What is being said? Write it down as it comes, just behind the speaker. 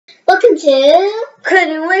welcome to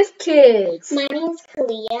Cutting with Kids. My name's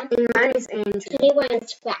Kalia. And mine is Andrew. Today we're on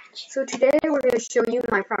Scratch. So today we're going to show you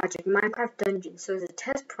my project, Minecraft Dungeons. So it's a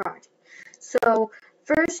test project. So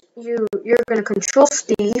first you're going to control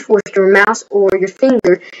Steve with your mouse or your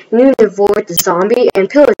finger. And you need to avoid the zombie and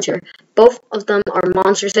pillager. Both of them are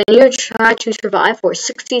monsters, and you try to survive for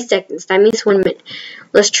 60 seconds. That means 1 minute.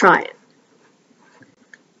 Let's try it.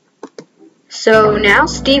 So now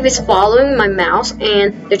Steve is following my mouse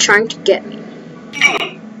and they're trying to get me.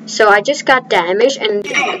 So I just got damaged and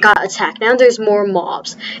got attacked. Now there's more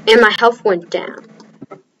mobs and my health went down.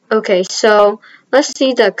 Okay, so let's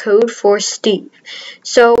see the code for Steve.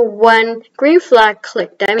 So when green flag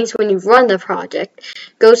clicked, that means when you run the project,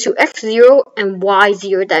 go to X0 and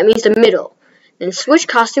Y0, that means the middle. Then switch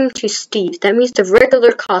costume to Steve, that means the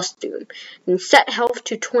regular costume. And set health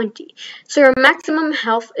to 20. So your maximum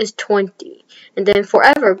health is 20. And then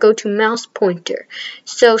forever, go to mouse pointer.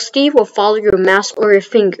 So Steve will follow your mouse or your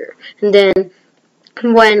finger. And then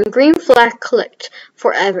when green flag clicked,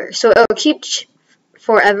 forever. So it will keep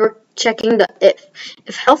forever checking the if.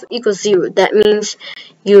 If health equals 0, that means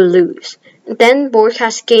you lose. Then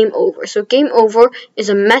broadcast game over. So game over is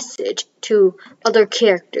a message to other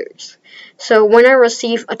characters. So when I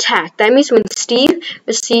receive attack, that means when Steve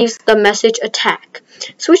receives the message attack.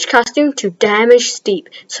 Switch costume to damage Steve,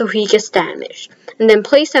 so he gets damaged. And then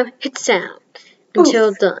play some hit sound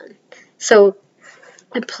until done. So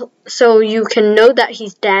you can know that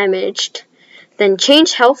he's damaged. Then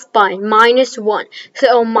change health by -1.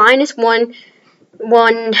 So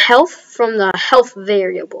 -1 health from the health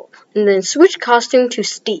variable. And then switch costume to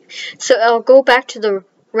Steve. So I'll go back to the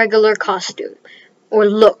regular costume. Or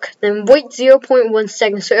look, then wait 0.1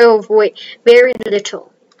 seconds, so it'll wait very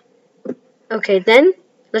little. Okay, then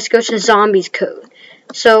let's go to the zombies code.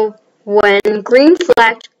 So when green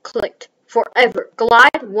flag clicked, forever,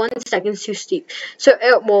 glide 1 second to Steve. So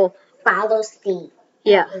it will Follow Steve.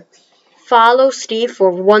 Yeah, follow Steve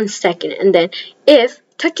for 1 second, and then if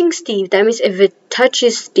touching Steve, that means if it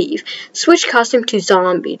touches Steve, switch costume to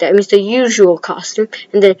zombie, that means the usual costume,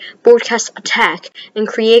 and then broadcast attack and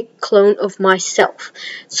create clone of myself.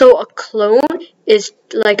 So a clone is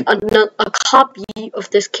like a copy of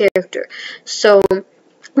this character. So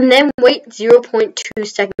and then wait 0.2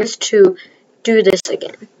 seconds to do this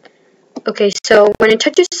again. Okay, so when it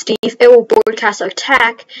touches Steve, it will broadcast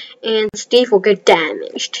attack and Steve will get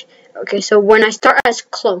damaged. Okay, so when I start as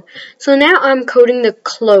clone, so now I'm coding the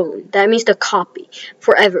clone, that means the copy,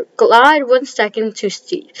 forever. Glide 1 second to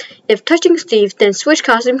Steve. If touching Steve, then switch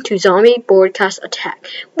costume to zombie, broadcast attack.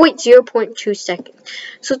 Wait 0.2 seconds.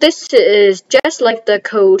 So this is just like the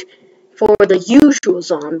code for the usual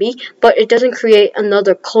zombie, but it doesn't create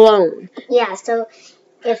another clone. Yeah, so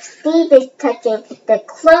if Steve is touching the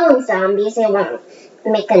clone zombies, it won't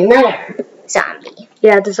make another zombie.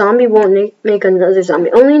 Yeah, the zombie won't make another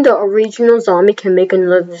zombie. Only the original zombie can make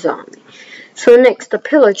another zombie. So next, the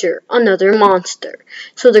pillager, another monster.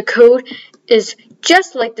 So the code is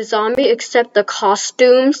just like the zombie except the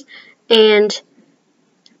costumes, and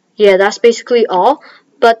yeah, that's basically all.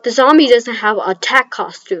 But the zombie doesn't have an attack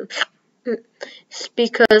costume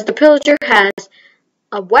because the pillager has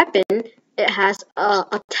a weapon. It has an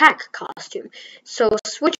attack costume. So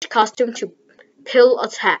switch costume to pill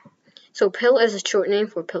attack. So pill is a short name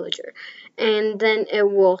for pillager. And then it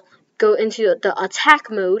will go into the attack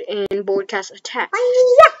mode and broadcast attack.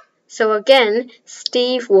 So again,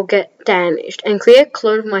 Steve will get damaged and create a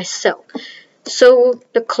clone of myself. So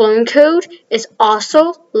the clone code is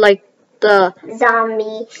also like the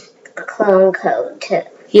zombie clone code too.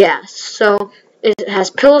 Yeah, so it has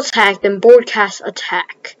pill attack then broadcast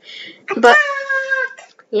attack. But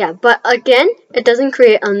yeah, but again, it doesn't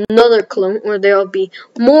create another clone, or there will be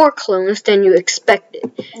more clones than you expected.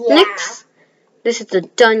 Yeah. Next, this is the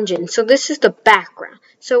dungeon. So this is the background.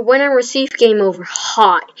 So when I receive game over,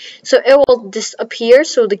 hide. So it will disappear,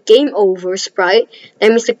 so the game over sprite, that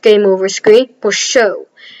means the game over screen, will show.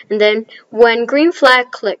 And then when green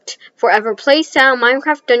flag clicked, forever play sound,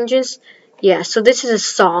 Minecraft Dungeons. Yeah, so this is a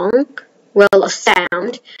song, well, a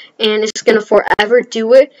sound, and it's going to forever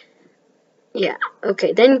do it. Yeah,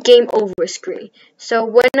 okay, then game over screen. So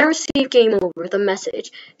when I receive game over, the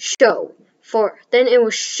message, show, then it will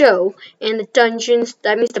show, and the dungeons,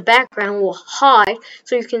 that means the background will hide,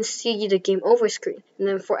 so you can see the game over screen, and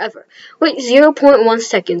then forever. Wait 0.1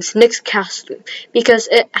 seconds, next costume, because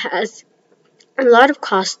it has a lot of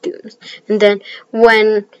costumes. And then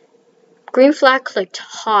when green flag clicked,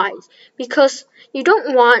 hide, because you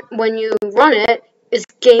don't want, when you run it, it's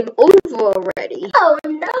game over already. Oh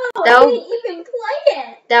no, I didn't even play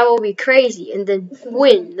it. That will be crazy. And then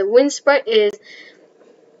win. The win sprite is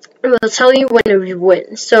And we'll tell you when we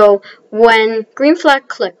win. So when green flag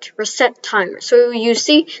clicked, reset timer. So you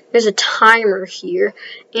see there's a timer here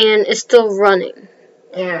and it's still running.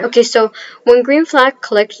 Yeah. Okay, so when green flag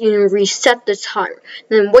clicked, you reset the timer.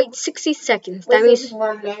 Then wait 60 seconds. That means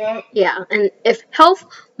 1 minute. Yeah, and if health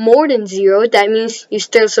more than 0, that means you're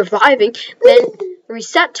still surviving. Then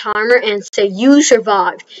reset timer and say you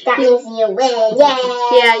survived. That means you win. Yay!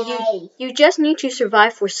 Yeah, you just need to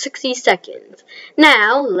survive for 60 seconds.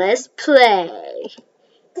 Now let's play.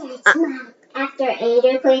 After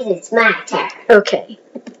Andrew plays, it's my turn. Okay.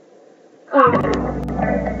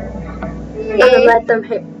 I'm gonna let them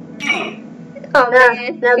hit. Oh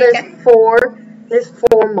man. Now there's four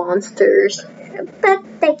monsters. But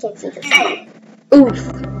they can't see the sun.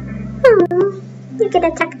 Oof. You can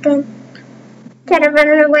attack them. Try to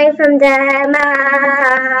run away from them.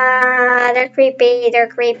 They're creepy. They're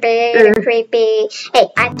creepy. They're creepy. Hey,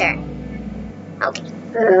 my turn. Okay.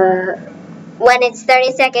 When it's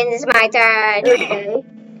 30 seconds, it's my turn. Okay.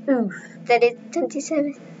 Oof. That is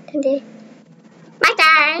 27. 20. My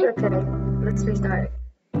turn. Okay. Let's restart.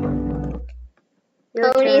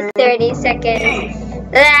 Only 30 seconds. You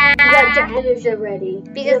got damage already.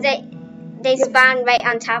 Because they spawn right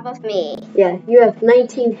on top of me. Yeah, you have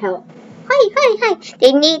 19 health. Hi.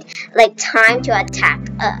 They need like time to attack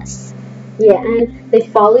us. Yeah, and they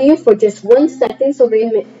follow you for just 1 second, so they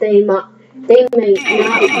may not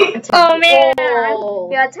attack. Oh man! Oh.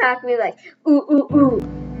 You attack me like ooh.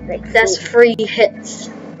 Like That's free hits.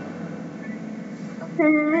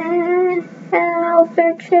 Help!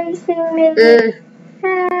 They're chasing me.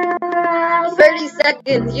 Help! 30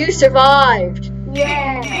 seconds. You survived.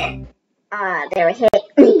 Yeah. They were hitting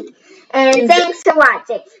me. And thanks for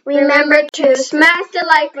watching. Remember to smash the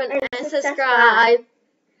like button and subscribe.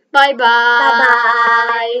 Bye bye. Bye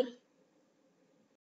bye.